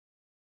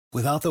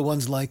Without the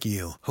ones like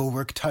you, who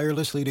work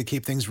tirelessly to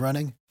keep things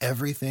running,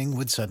 everything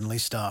would suddenly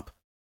stop.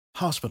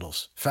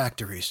 Hospitals,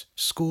 factories,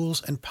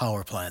 schools, and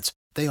power plants,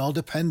 they all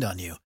depend on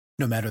you.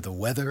 No matter the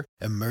weather,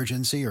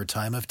 emergency, or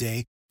time of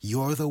day,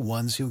 you're the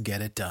ones who get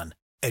it done.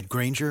 At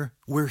Grainger,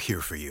 we're here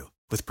for you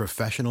with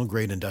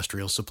professional-grade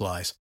industrial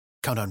supplies.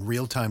 Count on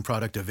real-time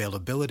product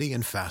availability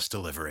and fast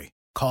delivery.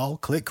 Call,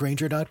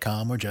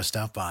 clickgrainger.com, or just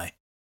stop by.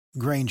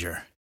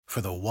 Grainger, for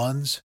the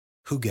ones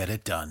who get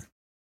it done.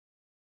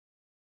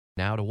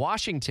 Now to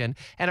Washington,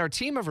 and our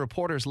team of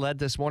reporters led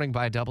this morning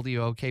by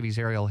WOKV's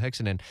Arielle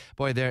Hixson. And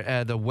boy,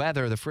 the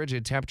weather, the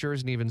frigid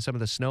temperatures, and even some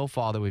of the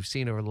snowfall that we've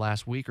seen over the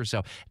last week or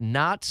so,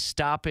 not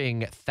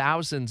stopping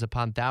thousands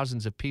upon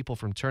thousands of people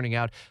from turning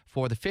out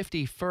for the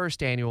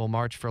 51st annual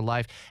March for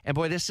Life. And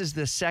boy, this is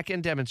the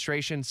second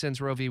demonstration since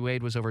Roe v.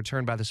 Wade was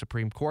overturned by the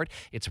Supreme Court.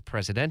 It's a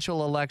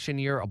presidential election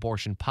year.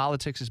 Abortion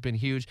politics has been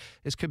huge.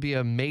 This could be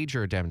a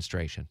major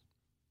demonstration.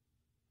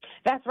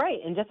 That's right.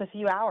 In just a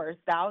few hours,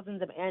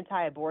 thousands of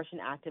anti-abortion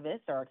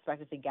activists are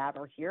expected to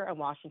gather here in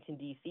Washington,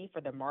 D.C.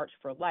 for the March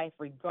for Life,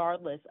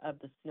 regardless of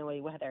the snowy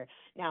weather.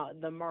 Now,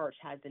 the march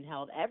has been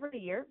held every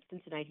year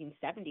since the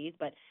 1970s,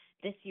 but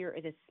this year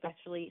is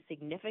especially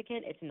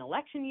significant. It's an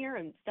election year,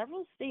 and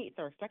several states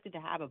are expected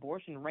to have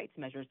abortion rights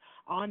measures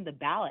on the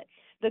ballot.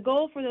 The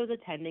goal for those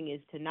attending is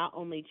to not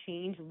only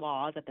change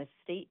laws at the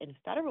state and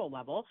federal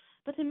level,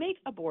 but to make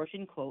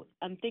abortion, quote,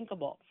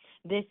 unthinkable.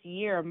 This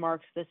year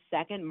marks the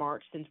second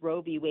march since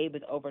Roe v. Wade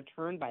was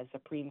overturned by the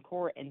Supreme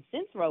Court, and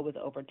since Roe was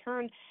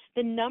overturned,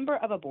 the number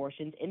of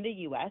abortions in the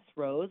U.S.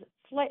 rose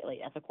slightly.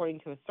 That's according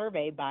to a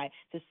survey by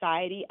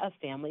Society of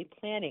Family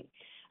Planning.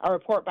 A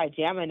report by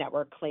JAMA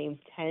Network claims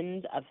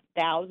tens of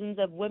thousands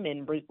of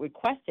women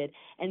requested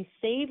and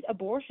saved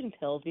abortion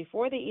pills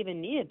before they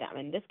even needed them.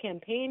 And this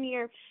campaign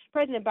year,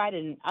 President Biden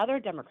and other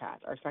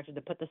Democrats are expected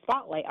to put the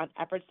spotlight on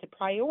efforts to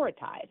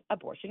prioritize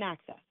abortion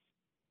access.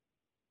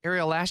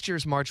 Arielle, last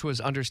year's march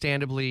was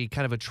understandably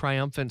kind of a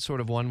triumphant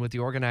sort of one with the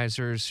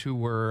organizers who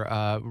were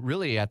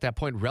really at that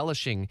point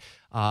relishing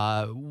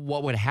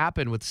what would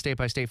happen with the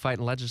state-by-state fight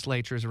in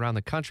legislatures around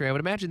the country. I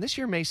would imagine this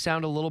year may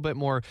sound a little bit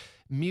more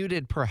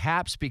muted,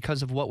 perhaps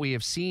because of what we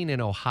have seen in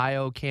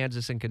Ohio,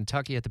 Kansas, and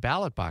Kentucky at the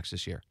ballot box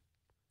this year.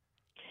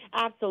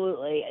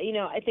 Absolutely. You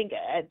know, I think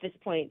at this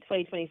point,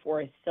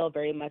 2024 is still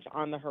very much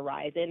on the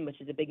horizon,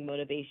 which is a big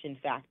motivation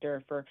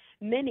factor for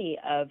many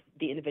of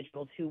the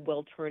individuals who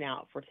will turn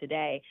out for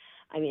today.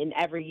 I mean,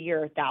 every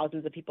year,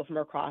 thousands of people from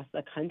across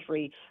the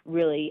country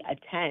really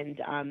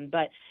attend.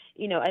 But,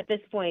 you know, at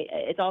this point,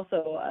 it's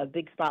also a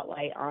big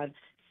spotlight on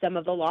some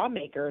of the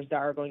lawmakers that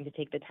are going to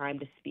take the time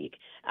to speak.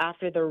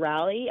 After the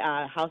rally,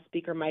 House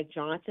Speaker Mike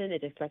Johnson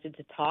is expected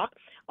to talk.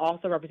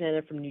 Also, a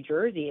representative from New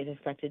Jersey is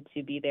expected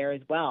to be there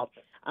as well.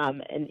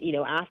 And, you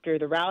know, after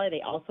the rally,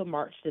 they also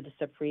marched to the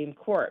Supreme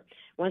Court.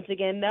 Once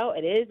again, though,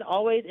 it is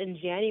always in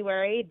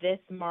January, this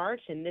March,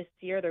 and this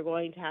year they're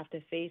going to have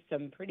to face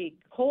some pretty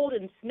cold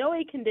and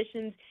snowy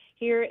conditions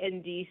here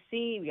in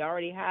D.C. We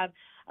already have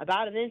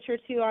about an inch or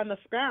two on the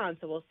ground,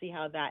 so we'll see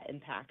how that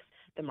impacts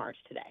the march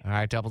today. All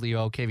right,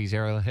 WOKV's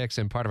Arielle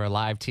Hixson, part of our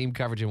live team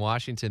coverage in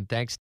Washington.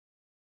 Thanks.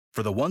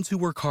 For the ones who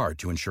work hard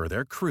to ensure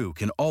their crew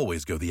can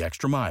always go the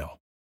extra mile,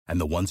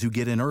 and the ones who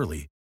get in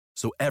early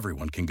so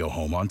everyone can go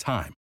home on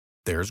time,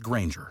 there's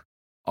Grainger,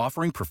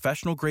 offering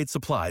professional-grade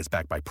supplies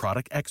backed by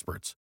product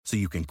experts so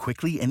you can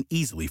quickly and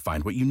easily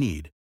find what you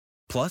need.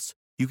 Plus,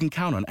 you can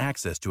count on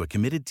access to a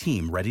committed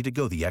team ready to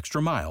go the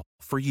extra mile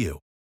for you.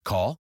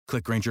 Call,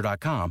 click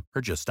Grainger.com,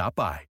 or just stop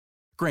by.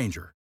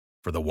 Grainger,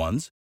 for the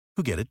ones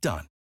who get it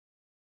done.